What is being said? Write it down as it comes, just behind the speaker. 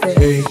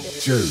Hey,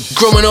 Joe.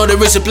 Growing old,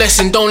 there is a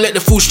blessing, don't let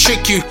the fools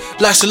trick you.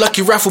 Life's a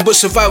lucky raffle, but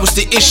survival's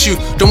the issue.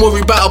 Don't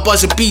worry about a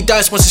buzz, a bee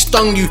dies once it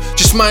stung you.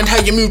 Just mind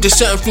how you move, there's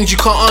certain things you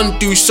can't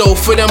undo. So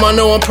for them I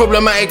know I'm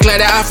problematic like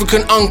that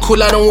African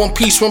uncle. I don't want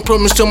peace, want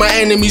problems till my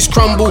enemies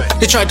crumble.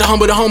 They tried to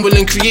humble the humble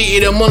and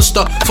created a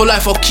monster. For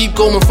life I'll keep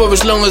going for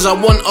as long as I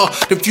want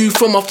The view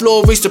from my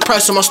floor raised the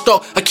price of my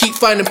stock. I keep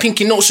finding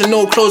pinky notes and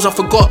no clothes I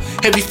forgot.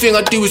 Everything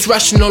I do is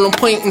rational, on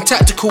point and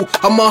tactical.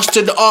 I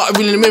mastered the art of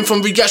reeling them in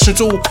from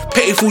reactions. All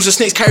petty fools and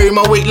snakes carry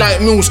my weight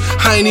like mules.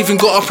 I ain't even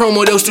got a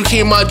promo, they'll still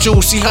hear my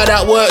jewels. See how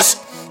that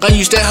works? I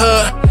used that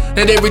hurt,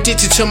 now they're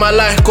addicted to my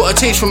life. Got a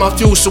taste for my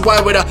fuel, so why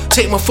would I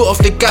take my foot off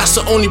the gas?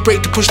 I only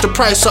break to push the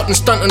price up and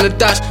stunt on the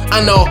dash.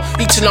 I know,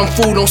 eat till I'm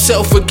full, don't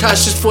settle for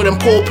cash. Just for them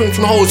poor pimps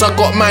from hoes, I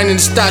got mine in the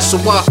stash. So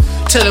I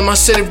tell them I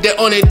said if they're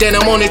on it, then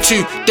I'm on it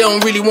too. They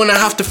don't really wanna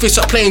have to fist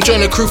up playing,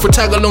 join the crew for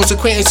tag-alongs,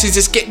 acquaintances.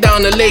 Just get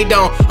down and lay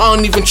down. I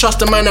don't even trust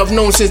the man I've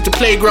known since the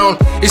playground.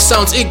 It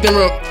sounds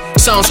ignorant,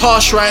 sounds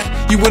harsh, right?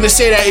 You wouldn't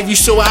say that if you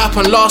saw what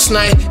happened last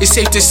night. It's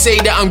safe to say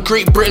that I'm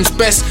Great Britain's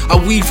best. I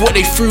weave what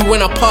they threw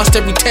when I passed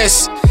every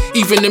test.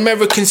 Even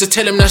Americans, I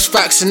tell them that's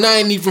facts. And I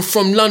ain't even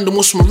from London,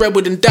 what's more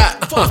rebel than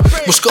that?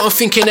 What's got them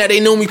thinking that they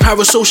know me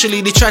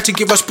parasocially? They try to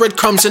give us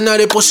breadcrumbs and now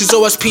their bosses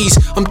owe us peas.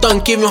 I'm done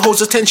giving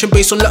hoes attention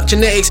based on luck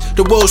genetics.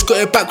 The world's got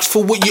it backwards,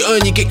 for what you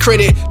earn you get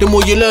credit. The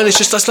more you learn, it's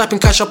just like slapping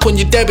cash up on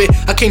your debit.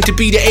 I came to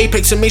be the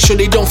apex and make sure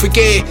they don't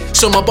forget it.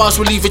 So my bars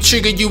will either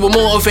trigger you or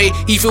motivate.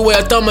 Either way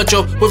I done my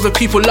job, whether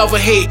people love or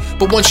hate.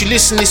 But once you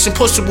listen, it's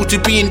impossible to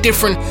be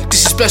indifferent.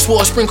 This is blessed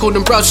water sprinkled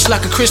and browsed just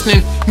like a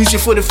christening. Music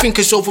for the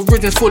thinkers, over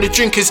rhythms for the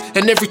drinkers.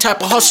 And every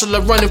type of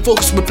hustler running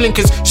focus with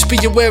blinkers. Just be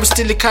aware it's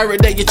still a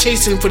carrot that you're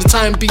chasing. For the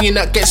time being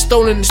that gets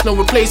stolen, it's no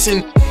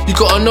replacing. You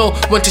gotta know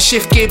when to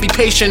shift gear, be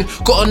patient.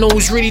 Gotta know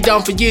who's really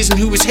down for years and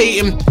who is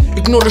hating.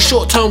 Ignore the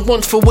short term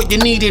wants for what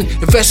you're needing.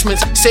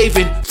 Investments,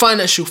 saving,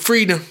 financial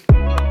freedom.